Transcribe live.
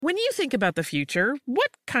When you think about the future, what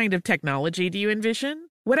kind of technology do you envision?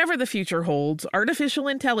 Whatever the future holds, artificial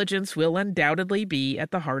intelligence will undoubtedly be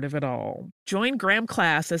at the heart of it all. Join Graham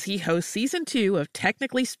Class as he hosts Season 2 of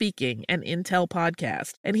Technically Speaking, an Intel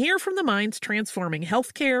podcast, and hear from the minds transforming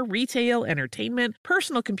healthcare, retail, entertainment,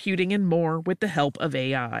 personal computing, and more with the help of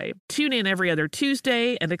AI. Tune in every other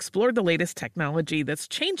Tuesday and explore the latest technology that's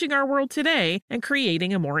changing our world today and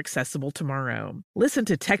creating a more accessible tomorrow. Listen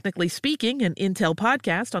to Technically Speaking, an Intel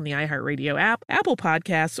podcast on the iHeartRadio app, Apple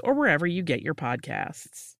Podcasts, or wherever you get your podcasts.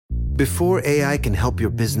 Before AI can help your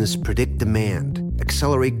business predict demand,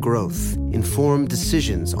 accelerate growth, inform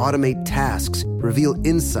decisions, automate tasks, reveal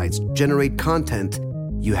insights, generate content,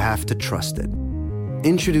 you have to trust it.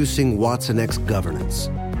 Introducing watsonx Governance,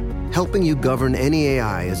 helping you govern any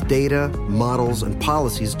AI as data, models, and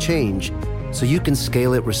policies change so you can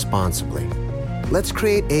scale it responsibly. Let's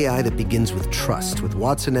create AI that begins with trust with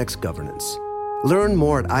watsonx Governance. Learn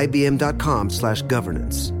more at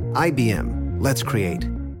ibm.com/governance. IBM. Let's create.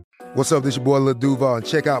 What's up, this your boy Lil Duval, and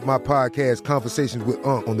check out my podcast, Conversations with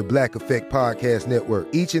Unc, on the Black Effect Podcast Network.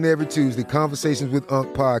 Each and every Tuesday, Conversations with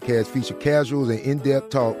Unc podcast feature casuals and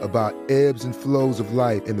in-depth talk about ebbs and flows of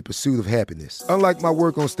life and the pursuit of happiness. Unlike my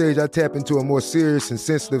work on stage, I tap into a more serious and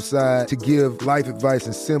sensitive side to give life advice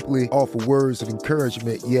and simply offer words of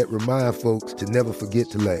encouragement, yet remind folks to never forget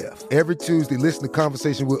to laugh. Every Tuesday, listen to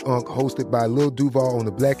Conversations with Unc, hosted by Lil Duval on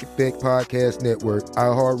the Black Effect Podcast Network,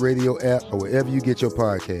 iHeartRadio app, or wherever you get your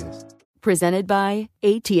podcasts. Presented by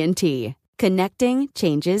AT&T. Connecting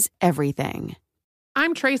changes everything.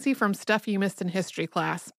 I'm Tracy from Stuff You Missed in History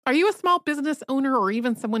class. Are you a small business owner or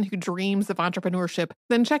even someone who dreams of entrepreneurship?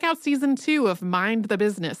 Then check out Season 2 of Mind the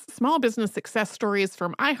Business, small business success stories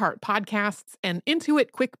from iHeart Podcasts and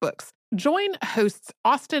Intuit QuickBooks. Join hosts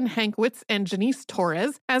Austin Hankwitz and Janice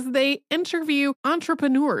Torres as they interview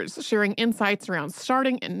entrepreneurs sharing insights around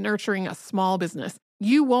starting and nurturing a small business.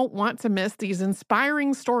 You won't want to miss these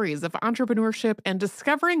inspiring stories of entrepreneurship and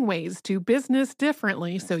discovering ways to business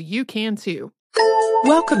differently so you can too.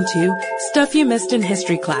 Welcome to Stuff You Missed in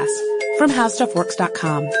History class from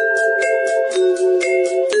HowStuffWorks.com.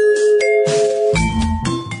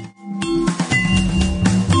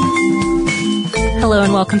 Hello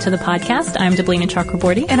and welcome to the podcast. I'm Deblina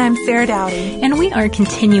Chakraborty. And I'm Sarah Dowdy. And we are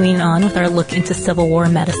continuing on with our look into Civil War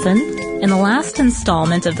medicine. In the last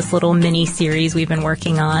installment of this little mini-series we've been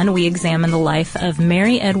working on, we examined the life of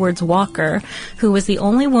Mary Edwards Walker, who was the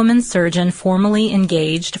only woman surgeon formally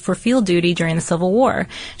engaged for field duty during the Civil War.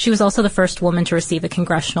 She was also the first woman to receive a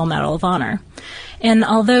Congressional Medal of Honor. And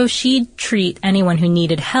although she'd treat anyone who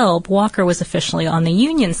needed help, Walker was officially on the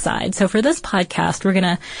Union side. So for this podcast, we're going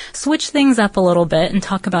to switch things up a little bit and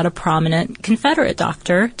talk about a prominent Confederate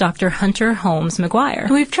doctor, Dr. Hunter Holmes McGuire.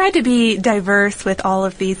 We've tried to be diverse with all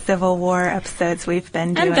of these Civil War episodes we've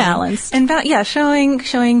been doing. And balanced. And showing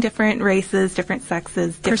different races, different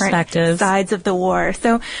sexes, different perspectives, sides of the war.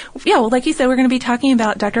 So, well, like you said, we're going to be talking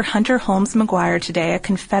about Dr. Hunter Holmes McGuire today, a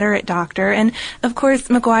Confederate doctor. And, of course,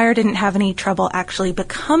 McGuire didn't have any trouble actually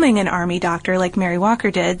becoming an Army doctor like Mary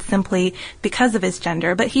Walker did, simply because of his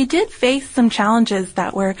gender. But he did face some challenges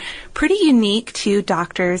that were pretty unique to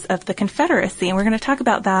doctors of the Confederacy. And we're going to talk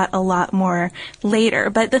about that a lot more later.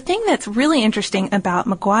 But the thing that's really interesting about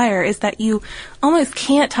McGuire is that you almost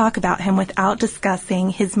can't talk about him without discussing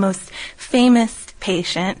his most famous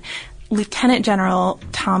patient, Lieutenant General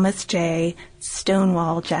Thomas J.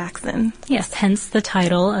 Stonewall Jackson. Yes, hence the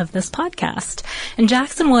title of this podcast. And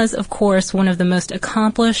Jackson was, of course, one of the most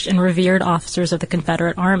accomplished and revered officers of the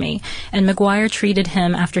Confederate Army. And McGuire treated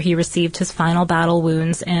him after he received his final battle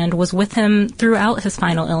wounds and was with him throughout his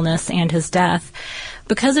final illness and his death.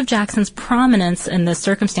 Because of Jackson's prominence and the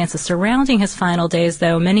circumstances surrounding his final days,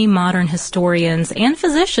 though, many modern historians and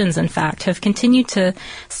physicians, in fact, have continued to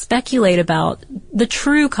speculate about the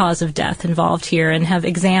true cause of death involved here and have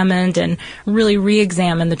examined and really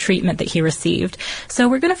re-examined the treatment that he received. So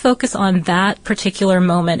we're going to focus on that particular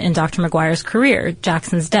moment in Dr. McGuire's career,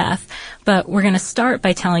 Jackson's death. But we're going to start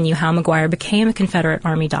by telling you how McGuire became a Confederate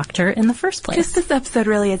Army doctor in the first place. Because this episode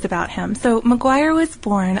really is about him. So McGuire was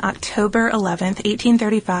born October 11th,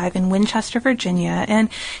 1835 in Winchester, Virginia, and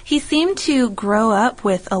he seemed to grow up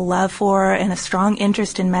with a love for and a strong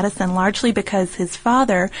interest in medicine, largely because his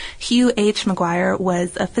father, Hugh H. McGuire,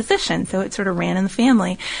 was a physician, so it sort of ran in the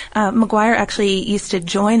family. McGuire actually used to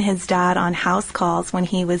join his dad on house calls when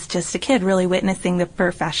he was just a kid, really witnessing the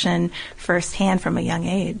profession firsthand from a young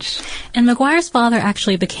age. And McGuire's father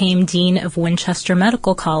actually became dean of Winchester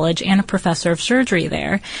Medical College and a professor of surgery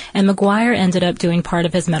there, and McGuire ended up doing part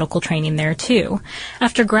of his medical training there too.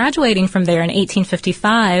 After graduating from there in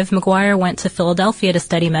 1855, McGuire went to Philadelphia to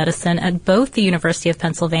study medicine at both the University of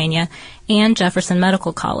Pennsylvania and Jefferson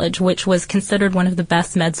Medical College, which was considered one of the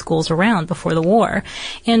best med schools around before the war.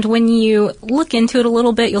 And when you look into it a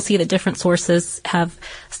little bit, you'll see that different sources have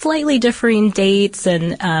slightly differing dates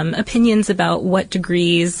and opinions about what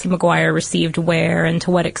degrees McGuire received where and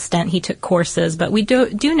to what extent he took courses, but we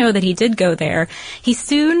do know that he did go there. He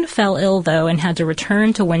soon fell ill, though, and had to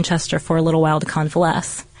return to Winchester for a little while to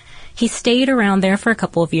convalesce. He stayed around there for a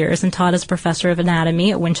couple of years and taught as professor of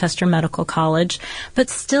anatomy at Winchester Medical College, but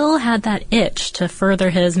still had that itch to further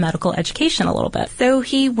his medical education a little bit. So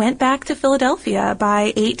he went back to Philadelphia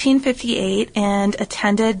by 1858 and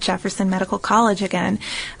attended Jefferson Medical College again.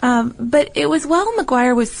 But it was while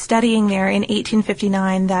McGuire was studying there in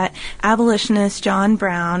 1859 that abolitionist John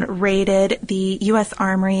Brown raided the U.S.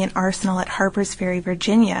 Armory and Arsenal at Harper's Ferry,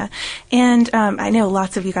 Virginia. And I know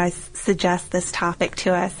lots of you guys suggest this topic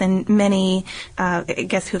to us, and many, I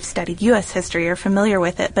guess, who have studied U.S. history are familiar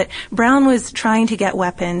with it. But Brown was trying to get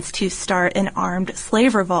weapons to start an armed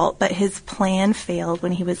slave revolt, but his plan failed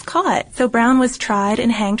when he was caught. So Brown was tried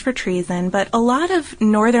and hanged for treason, but a lot of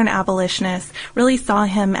Northern abolitionists really saw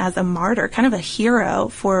him as a martyr, kind of a hero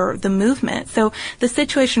for the movement. So the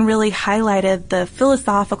situation really highlighted the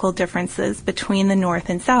philosophical differences between the North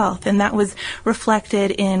and South, and that was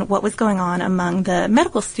reflected in what was going on among the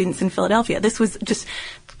medical students in Philadelphia. This was, just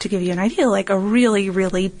to give you an idea, like a really,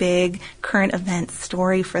 really big current event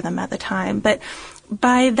story for them at the time. But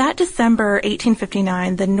by that December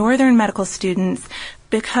 1859, the Northern medical students,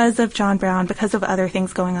 because of John Brown, because of other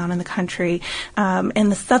things going on in the country,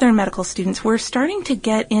 and the Southern medical students were starting to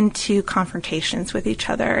get into confrontations with each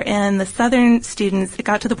other. And the Southern students, it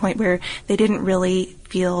got to the point where they didn't really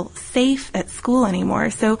feel safe at school anymore.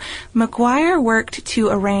 So McGuire worked to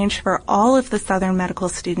arrange for all of the Southern medical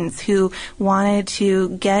students who wanted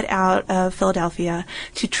to get out of Philadelphia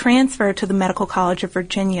to transfer to the Medical College of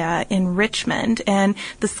Virginia in Richmond. And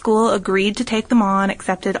the school agreed to take them on,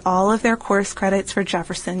 accepted all of their course credits for Jefferson,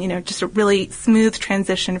 just a really smooth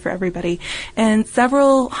transition for everybody. And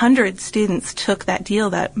several hundred students took that deal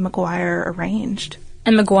that McGuire arranged.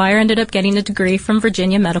 And McGuire ended up getting a degree from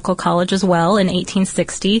Virginia Medical College as well in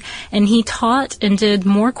 1860, and he taught and did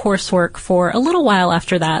more coursework for a little while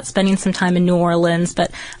after that, spending some time in New Orleans, but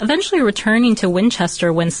eventually returning to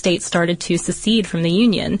Winchester when states started to secede from the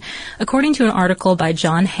Union. According to an article by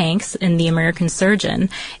John Hanks in The American Surgeon,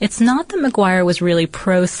 it's not that McGuire was really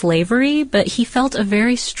pro-slavery, but he felt a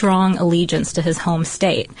very strong allegiance to his home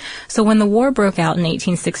state. So when the war broke out in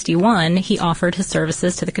 1861, he offered his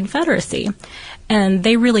services to the Confederacy. And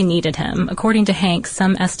they really needed him. According to Hanks,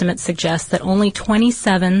 some estimates suggest that only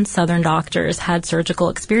 27 Southern doctors had surgical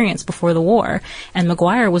experience before the war, and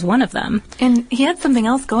McGuire was one of them. And he had something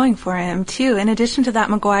else going for him, too. In addition to that,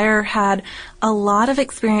 McGuire had a lot of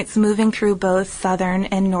experience moving through both Southern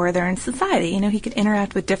and Northern society. He could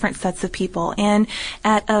interact with different sets of people. And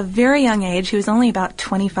at a very young age, he was only about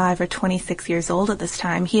 25 or 26 years old at this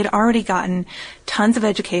time, he had already gotten tons of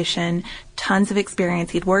education, tons of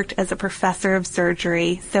experience. He'd worked as a professor of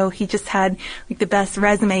surgery, so he just had the best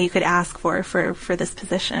resume you could ask for this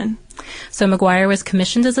position. So McGuire was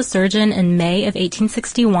commissioned as a surgeon in May of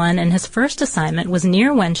 1861, and his first assignment was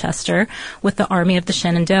near Winchester with the Army of the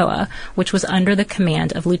Shenandoah, which was under the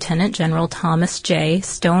command of Lieutenant General Thomas J.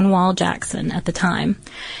 Stonewall Jackson at the time.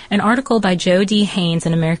 An article by Joe D. Haynes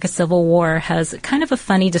in America's Civil War has kind of a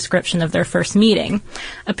funny description of their first meeting.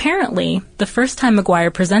 Apparently, the first time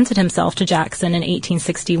McGuire presented himself to Jackson in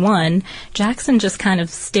 1861, Jackson just kind of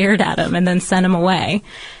stared at him and then sent him away.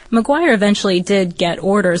 McGuire eventually did get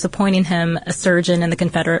orders appointing him a surgeon in the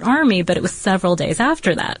Confederate Army, but it was several days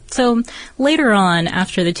after that. So later on,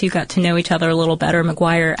 after the two got to know each other a little better,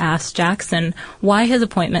 McGuire asked Jackson why his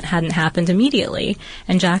appointment hadn't happened immediately.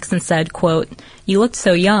 And Jackson said, quote, "You looked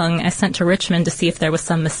so young, I sent to Richmond to see if there was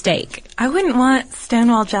some mistake." I wouldn't want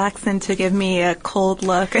Stonewall Jackson to give me a cold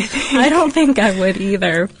look, I think. I don't think I would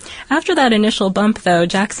either. After that initial bump, though,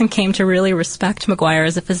 Jackson came to really respect McGuire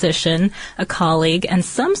as a physician, a colleague, and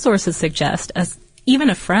some sources suggest as even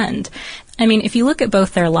a friend. I mean, if you look at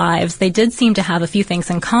both their lives, they did seem to have a few things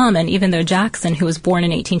in common, even though Jackson, who was born in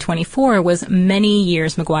 1824, was many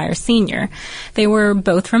years McGuire Sr. They were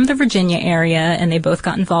both from the Virginia area, and they both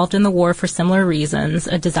got involved in the war for similar reasons,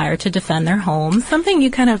 a desire to defend their homes. Something you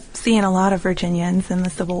kind of see in a lot of Virginians in the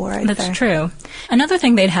Civil War, I'd say. That's true. Another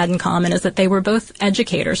thing they'd had in common is that they were both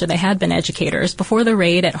educators, or they had been educators. Before the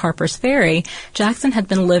raid at Harper's Ferry, Jackson had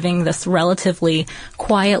been living this relatively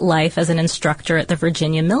quiet life as an instructor at the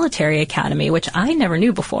Virginia Military Academy, which I never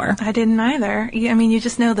knew before. I didn't either. I mean, you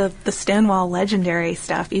just know the Stonewall legendary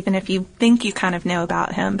stuff, even if you think you kind of know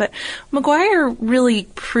about him. But McGuire really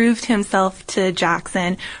proved himself to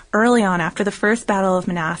Jackson early on after the First Battle of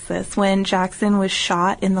Manassas, when Jackson was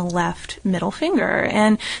shot in the left middle finger.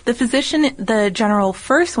 And the physician the general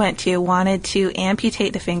first went to wanted to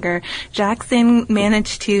amputate the finger. Jackson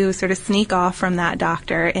managed to sort of sneak off from that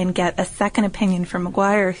doctor and get a second opinion from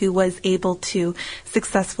McGuire, who was able to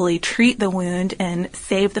successfully treat the wound and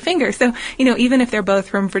save the finger. So, even if they're both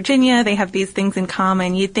from Virginia, they have these things in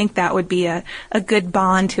common. You'd think that would be a good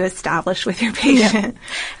bond to establish with your patient.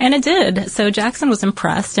 Yeah. And it did. So Jackson was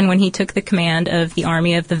impressed, and when he took the command of the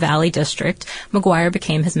Army of the Valley District, McGuire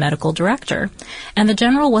became his medical director. And the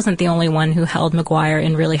general wasn't the only one who held McGuire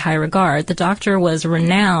in really high regard. The doctor was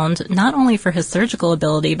renowned not only for his surgical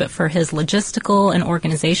ability, but for his logistical and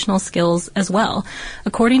organizational skills as well.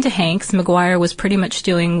 According to Hanks, McGuire was pretty much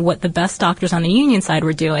doing what the best doctors on the Union side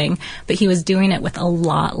were doing, but he was doing it with a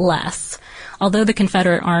lot less. Although the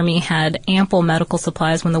Confederate Army had ample medical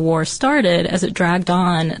supplies when the war started, as it dragged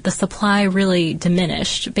on, the supply really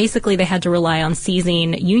diminished. Basically, they had to rely on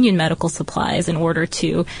seizing Union medical supplies in order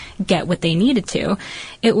to get what they needed to.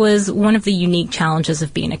 It was one of the unique challenges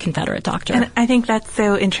of being a Confederate doctor. And I think that's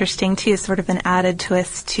so interesting, too, sort of an added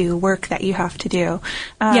twist to work that you have to do.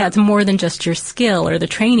 Yeah, it's more than just your skill or the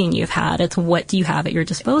training you've had. It's what do you have at your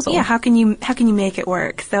disposal. Yeah, how can you make it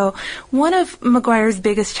work? So one of McGuire's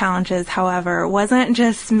biggest challenges, however, wasn't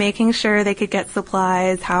just making sure they could get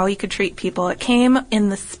supplies, how he could treat people. It came in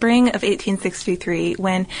the spring of 1863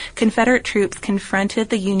 when Confederate troops confronted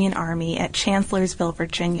the Union Army at Chancellorsville,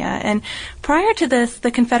 Virginia. And prior to this,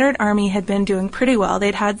 the Confederate Army had been doing pretty well.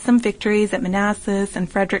 They'd had some victories at Manassas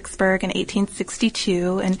and Fredericksburg in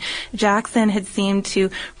 1862, and Jackson had seemed to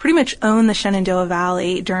pretty much own the Shenandoah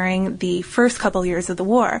Valley during the first couple years of the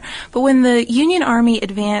war. But when the Union Army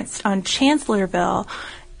advanced on Chancellorsville,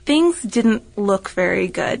 things didn't look very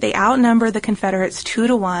good. They outnumbered the Confederates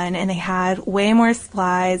 2-1, and they had way more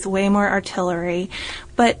supplies, way more artillery.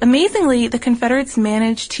 But amazingly, the Confederates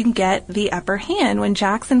managed to get the upper hand when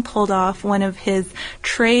Jackson pulled off one of his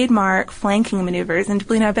trademark flanking maneuvers. And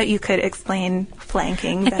Delina, I bet you could explain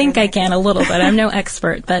flanking. I think I can a little bit. I'm no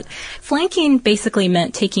expert, but flanking basically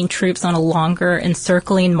meant taking troops on a longer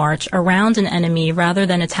encircling march around an enemy rather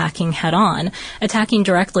than attacking head-on. Attacking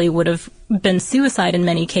directly would have been suicide in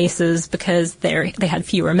many cases because they had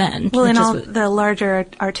fewer men. Well, and all the larger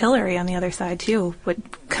artillery on the other side, too, would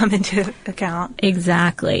come into account.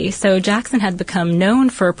 Exactly. So Jackson had become known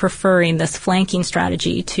for preferring this flanking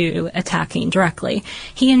strategy to attacking directly.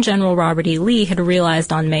 He and General Robert E. Lee had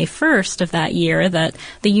realized on May 1st of that year that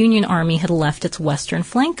the Union Army had left its western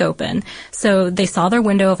flank open. So they saw their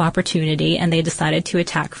window of opportunity and they decided to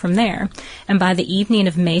attack from there. And by the evening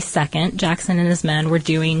of May 2nd, Jackson and his men were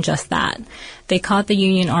doing just that. They caught the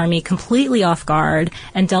Union Army completely off guard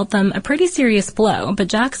and dealt them a pretty serious blow, but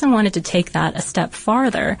Jackson wanted to take that a step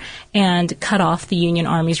farther and cut off the Union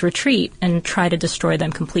Army's retreat and try to destroy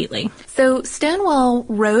them completely. So Stonewall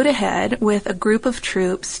rode ahead with a group of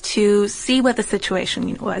troops to see what the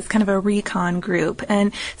situation was, kind of a recon group,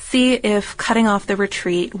 and see if cutting off the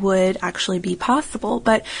retreat would actually be possible.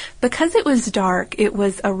 But because it was dark, it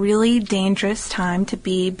was a really dangerous time to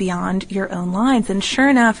be beyond your own lines. And sure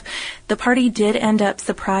enough, the party did end up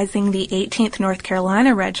surprising the 18th North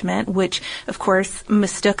Carolina Regiment, which, of course,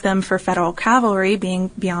 mistook them for Federal cavalry being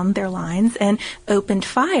beyond their lines and opened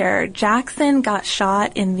fire. Jackson got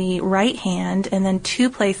shot in the right hand and then 2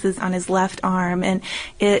 places on his left arm. And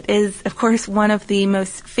it is, of course, one of the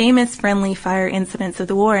most famous friendly fire incidents of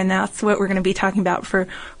the war, and that's what we're going to be talking about for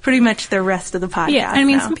pretty much the rest of the podcast. Yeah, I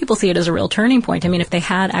mean, some people see it as a real turning point. I mean, if they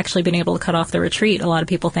had actually been able to cut off the retreat, a lot of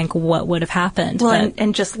people think, what would have happened? Well,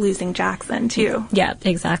 and just losing Jackson, too. Yeah,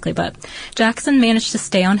 exactly. But Jackson managed to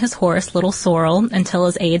stay on his horse, Little Sorrel, until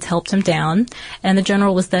his aides helped him down, and the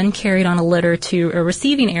general was then carried on a litter to a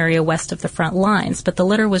receiving area west of the front lines, but the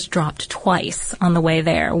litter was dropped twice on the way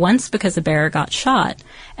there, once because a bearer got shot,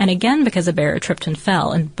 and again because a bearer tripped and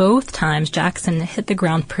fell, and both times Jackson hit the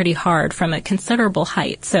ground pretty hard from a considerable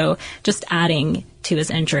height, so just adding to his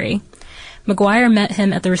injury. McGuire met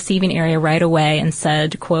him at the receiving area right away and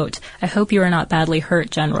said, quote, "I hope you are not badly hurt,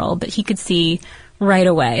 General." But he could see right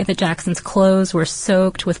away that Jackson's clothes were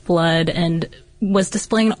soaked with blood and was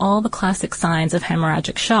displaying all the classic signs of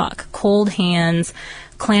hemorrhagic shock. Cold hands,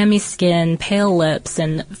 clammy skin, pale lips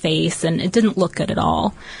and face, and it didn't look good at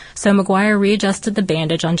all. So McGuire readjusted the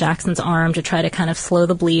bandage on Jackson's arm to try to kind of slow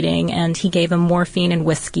the bleeding, and he gave him morphine and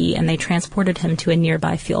whiskey, and they transported him to a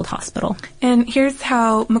nearby field hospital. And here's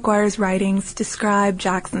how McGuire's writings describe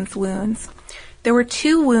Jackson's wounds. There were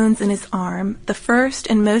 2 wounds in his arm. The first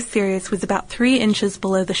and most serious was about 3 inches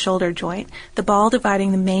below the shoulder joint, the ball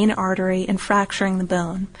dividing the main artery and fracturing the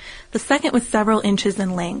bone. The second was several inches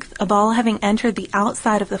in length. A ball having entered the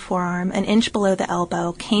outside of the forearm, an inch below the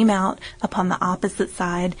elbow, came out upon the opposite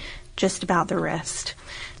side, just about the wrist.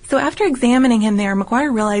 So after examining him there,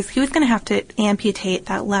 McGuire realized he was going to have to amputate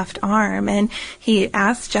that left arm, and he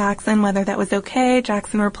asked Jackson whether that was okay.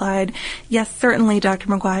 Jackson replied, "Yes, certainly, Dr.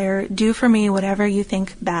 McGuire. Do for me whatever you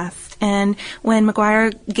think best." And when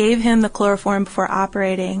McGuire gave him the chloroform before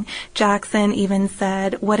operating, Jackson even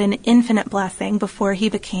said, "What an infinite blessing," before he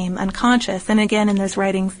became unconscious. And again, in those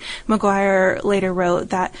writings, McGuire later wrote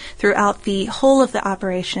that throughout the whole of the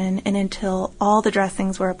operation and until all the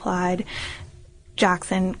dressings were applied,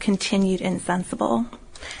 Jackson continued insensible.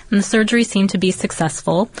 And the surgery seemed to be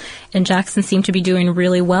successful, and Jackson seemed to be doing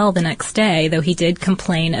really well the next day, though he did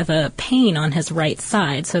complain of a pain on his right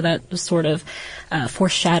side, so that was sort of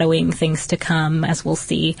foreshadowing things to come, as we'll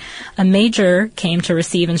see. A major came to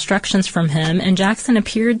receive instructions from him, and Jackson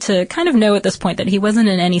appeared to kind of know at this point that he wasn't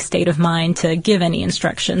in any state of mind to give any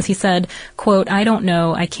instructions. He said, quote, "I don't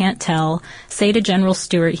know, I can't tell. Say to General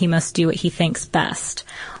Stewart he must do what he thinks best."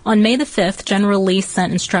 On May the 5th, General Lee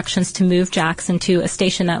sent instructions to move Jackson to a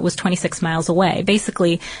station that was 26 miles away.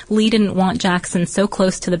 Basically, Lee didn't want Jackson so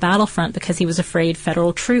close to the battlefront because he was afraid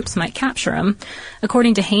federal troops might capture him.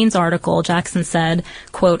 According to Haynes' article, Jackson said,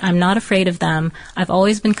 quote, "I'm not afraid of them. I've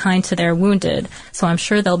always been kind to their wounded, so I'm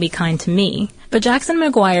sure they'll be kind to me." But Jackson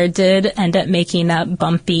and McGuire did end up making that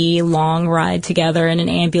bumpy, long ride together in an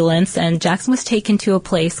ambulance, and Jackson was taken to a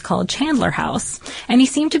place called Chandler House. And he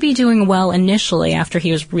seemed to be doing well initially after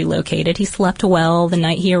he was relocated. He slept well the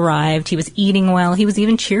night he arrived. He was eating well. He was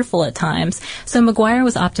even cheerful at times. So McGuire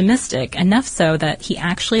was optimistic, enough so that he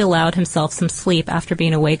actually allowed himself some sleep after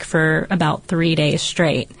being awake for about 3 days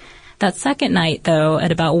straight. That second night, though,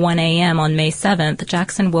 at about 1 a.m. on May 7th,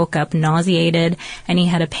 Jackson woke up nauseated, and he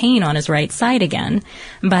had a pain on his right side again.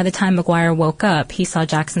 And by the time McGuire woke up, he saw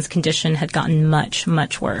Jackson's condition had gotten much,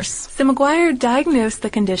 much worse. So McGuire diagnosed the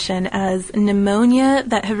condition as pneumonia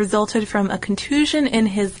that had resulted from a contusion in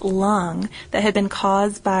his lung that had been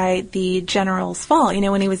caused by the general's fall,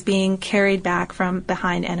 when he was being carried back from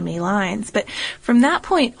behind enemy lines. But from that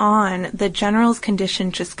point on, the general's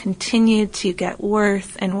condition just continued to get worse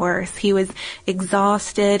and worse. He was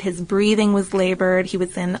exhausted, his breathing was labored, he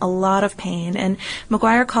was in a lot of pain, and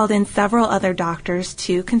McGuire called in several other doctors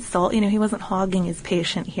to consult. He wasn't hogging his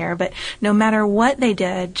patient here, but no matter what they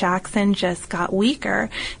did, Jackson just got weaker.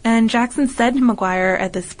 And Jackson said to McGuire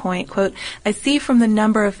at this point, quote, "I see from the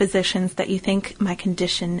number of physicians that you think my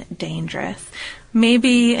condition dangerous."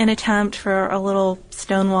 Maybe an attempt for a little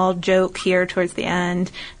Stonewall joke here towards the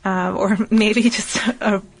end, or maybe just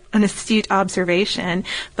an astute observation.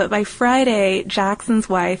 But by Friday, Jackson's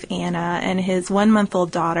wife, Anna, and his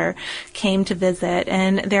 1-month-old daughter came to visit,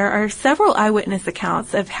 and there are several eyewitness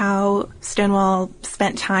accounts of how Stonewall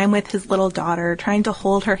spent time with his little daughter, trying to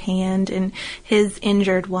hold her hand in his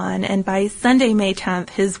injured one. And by Sunday, May 10th,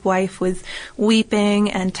 his wife was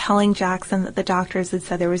weeping and telling Jackson that the doctors had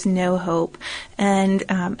said there was no hope. And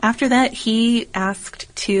after that, he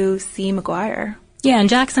asked to see McGuire. Yeah, and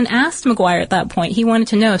Jackson asked McGuire at that point. He wanted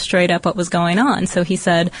to know straight up what was going on. So he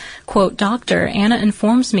said, quote, "Doctor, Anna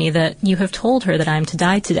informs me that you have told her that I am to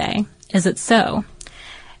die today. Is it so?"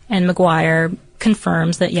 And McGuire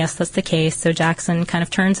confirms that, yes, that's the case. So Jackson kind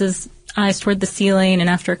of turns his eyes toward the ceiling,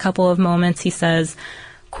 and after a couple of moments, he says,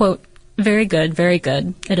 quote, very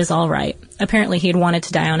good. It is all right." Apparently he had wanted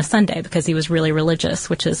to die on a Sunday because he was really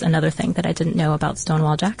religious, which is another thing that I didn't know about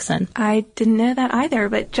Stonewall Jackson. I didn't know that either,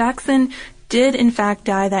 but Jackson did in fact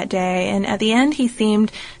die that day, and at the end he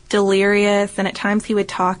seemed delirious, and at times he would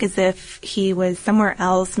talk as if he was somewhere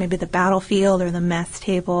else, maybe the battlefield or the mess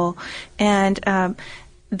table. And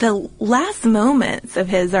the last moments of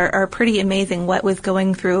his are pretty amazing, what was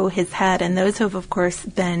going through his head, and those have of course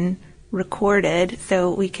been recorded,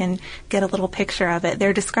 so we can get a little picture of it.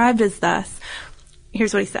 They're described as thus.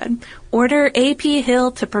 Here's what he said. "Order A.P.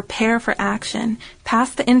 Hill to prepare for action.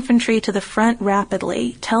 Pass the infantry to the front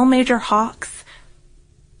rapidly. Tell Major Hawks."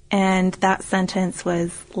 and that sentence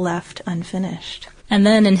was left unfinished. And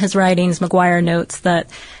then in his writings, McGuire notes that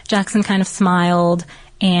Jackson kind of smiled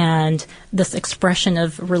and this expression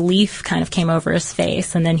of relief kind of came over his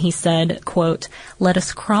face. And then he said, quote, "Let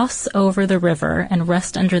us cross over the river and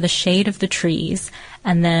rest under the shade of the trees."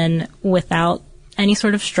 And then without any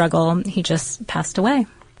sort of struggle, he just passed away.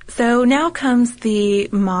 So now comes the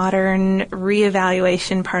modern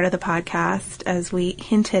reevaluation part of the podcast, as we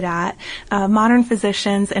hinted at. Modern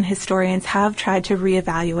physicians and historians have tried to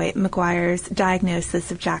reevaluate McGuire's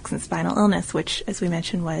diagnosis of Jackson's spinal illness, which, as we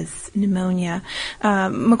mentioned, was pneumonia.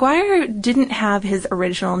 McGuire didn't have his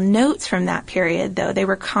original notes from that period, though. They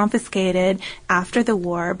were confiscated after the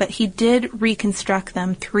war, but he did reconstruct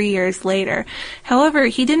them 3 years later. However,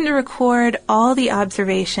 he didn't record all the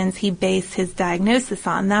observations he based his diagnosis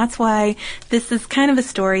on. That's why this is kind of a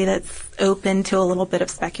story that's open to a little bit of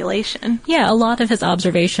speculation. Yeah, a lot of his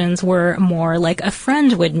observations were more like a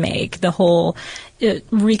friend would make. The whole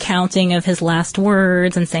recounting of his last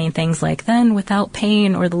words and saying things like, "Then without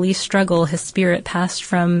pain or the least struggle, his spirit passed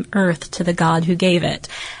from earth to the God who gave it."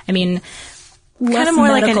 I mean, kind of more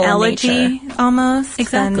like an elegy nature. Almost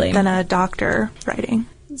exactly. than a doctor writing.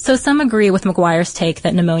 So some agree with McGuire's take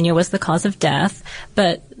that pneumonia was the cause of death,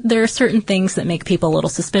 but there are certain things that make people a little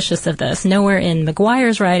suspicious of this. Nowhere in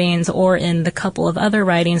McGuire's writings or in the couple of other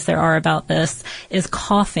writings there are about this is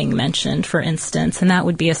coughing mentioned, for instance, and that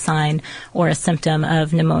would be a sign or a symptom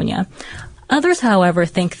of pneumonia. Others, however,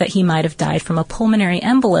 think that he might have died from a pulmonary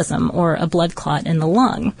embolism or a blood clot in the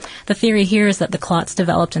lung. The theory here is that the clots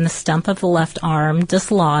developed in the stump of the left arm,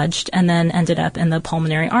 dislodged, and then ended up in the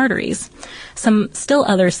pulmonary arteries. Still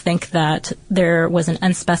others think that there was an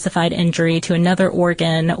unspecified injury to another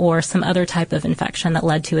organ or some other type of infection that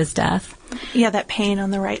led to his death. Yeah, that pain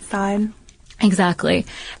on the right side. Exactly.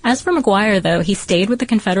 As for McGuire, though, he stayed with the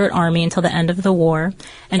Confederate Army until the end of the war,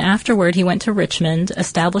 and afterward he went to Richmond,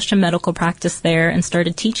 established a medical practice there, and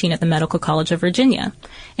started teaching at the Medical College of Virginia.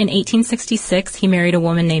 In 1866, he married a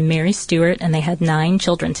woman named Mary Stewart, and they had 9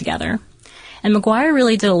 children together. And McGuire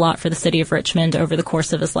really did a lot for the city of Richmond over the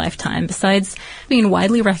course of his lifetime. Besides being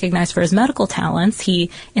widely recognized for his medical talents,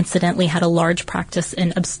 he incidentally had a large practice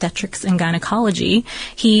in obstetrics and gynecology.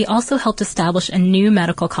 He also helped establish a new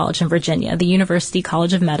medical college in Virginia, the University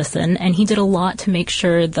College of Medicine, and he did a lot to make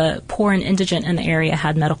sure the poor and indigent in the area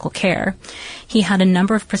had medical care. He had a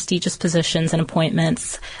number of prestigious positions and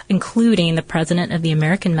appointments, including the president of the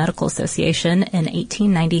American Medical Association in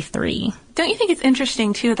 1893. Don't you think it's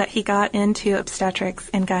interesting, too, that he got into obstetrics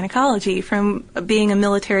and gynecology from being a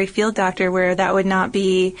military field doctor where that would not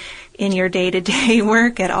be in your day-to-day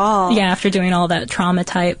work at all? Yeah, after doing all that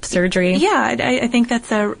trauma-type surgery. Yeah, I think that's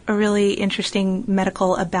a really interesting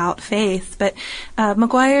medical about-face. But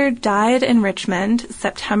McGuire died in Richmond,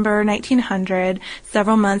 September 1900,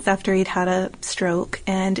 several months after he'd had a stroke.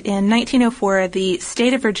 And in 1904, the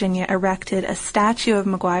state of Virginia erected a statue of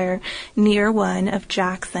McGuire near one of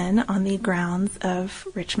Jackson on the grounds of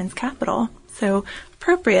Richmond's Capitol. So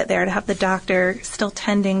appropriate there to have the doctor still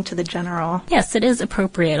tending to the general. Yes, it is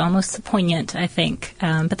appropriate, almost poignant, I think.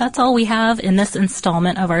 But that's all we have in this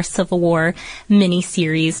installment of our Civil War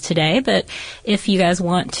mini-series today. But if you guys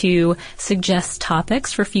want to suggest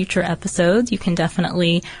topics for future episodes, you can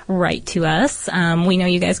definitely write to us. We know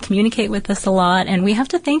you guys communicate with us a lot, and we have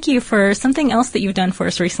to thank you for something else that you've done for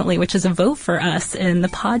us recently, which is a vote for us in the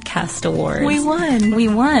Podcast Awards. We won. We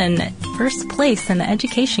won first place in the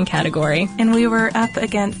education category. And we were up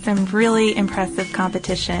against some really impressive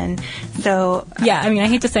competition. So yeah, I mean, I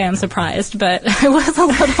hate to say I'm surprised, but I was a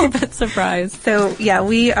little bit surprised. So yeah,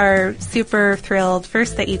 we are super thrilled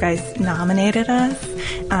first that you guys nominated us,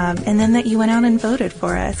 and then that you went out and voted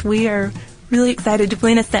for us. We are really excited.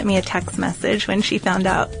 Deblina sent me a text message when she found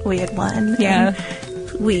out we had won. Yeah.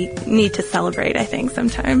 We need to celebrate, I think,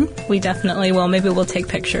 sometime. We definitely will. Maybe we'll take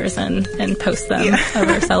pictures and post them of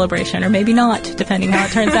our celebration, or maybe not, depending how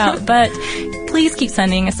it turns out. But please keep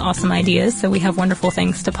sending us awesome ideas so we have wonderful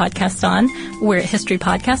things to podcast on. We're at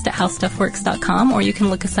historypodcast@howstuffworks.com, or you can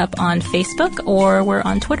look us up on Facebook, or we're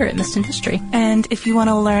on Twitter at Missed in History. And if you want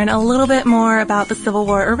to learn a little bit more about the Civil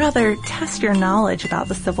War, or rather test your knowledge about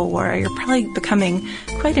the Civil War, you're probably becoming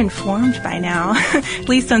quite informed by now, at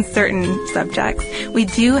least on certain subjects. We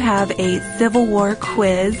do have a Civil War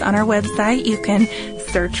quiz on our website. You can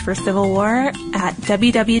search for Civil War at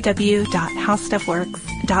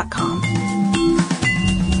www.howstuffworks.com.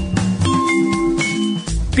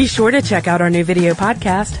 Be sure to check out our new video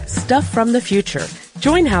podcast, Stuff from the Future.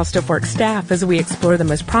 Join How Stuff Works staff as we explore the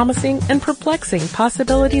most promising and perplexing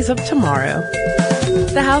possibilities of tomorrow.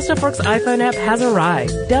 The How Stuff Works iPhone app has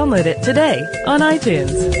arrived. Download it today on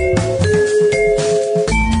iTunes.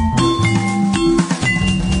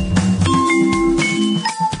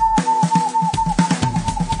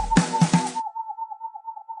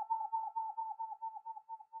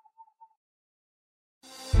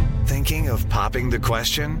 of popping the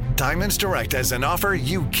question? Diamonds Direct has an offer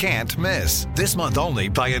you can't miss. This month only,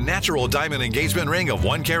 buy a natural diamond engagement ring of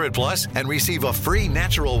 1 carat plus and receive a free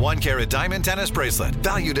natural 1 carat diamond tennis bracelet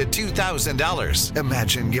valued at $2,000.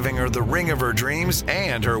 Imagine giving her the ring of her dreams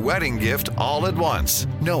and her wedding gift all at once.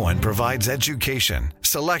 No one provides education,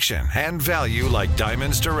 selection, and value like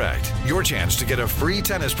Diamonds Direct. Your chance to get a free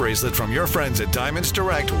tennis bracelet from your friends at Diamonds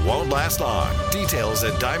Direct won't last long. Details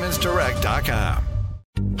at diamondsdirect.com.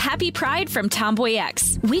 Happy Pride from Tomboy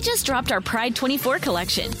X. We just dropped our Pride 24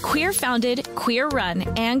 collection. Queer founded, queer run,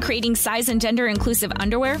 and creating size and gender inclusive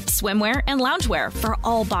underwear, swimwear, and loungewear for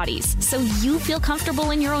all bodies, so you feel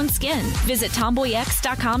comfortable in your own skin. Visit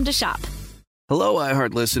tomboyx.com to shop. Hello,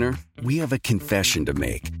 iHeart listener. We have a confession to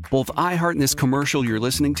make. Both iHeart and this commercial you're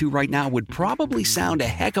listening to right now would probably sound a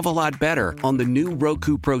heck of a lot better on the new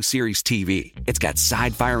Roku Pro Series TV. It's got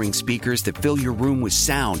side-firing speakers that fill your room with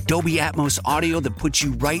sound, Dolby Atmos audio that puts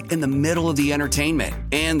you right in the middle of the entertainment,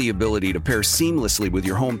 and the ability to pair seamlessly with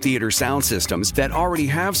your home theater sound systems that already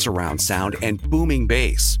have surround sound and booming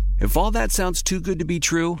bass. If all that sounds too good to be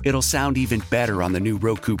true, it'll sound even better on the new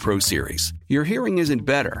Roku Pro Series. Your hearing isn't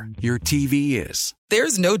better, your TV is.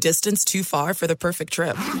 There's no distance too far for the perfect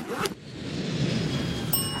trip.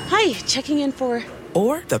 Hi, checking in for...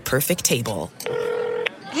 Or the perfect table.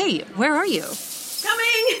 Hey, where are you?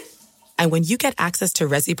 Coming! And when you get access to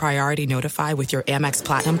Resi Priority Notify with your Amex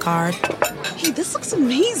Platinum card... Hey, this looks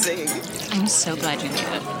amazing. I'm so glad you made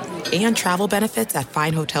it. And travel benefits at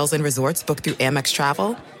fine hotels and resorts booked through Amex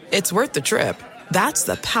Travel... It's worth the trip. That's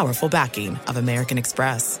the powerful backing of American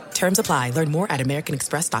Express. Terms apply. Learn more at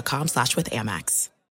americanexpress.com/withAmex.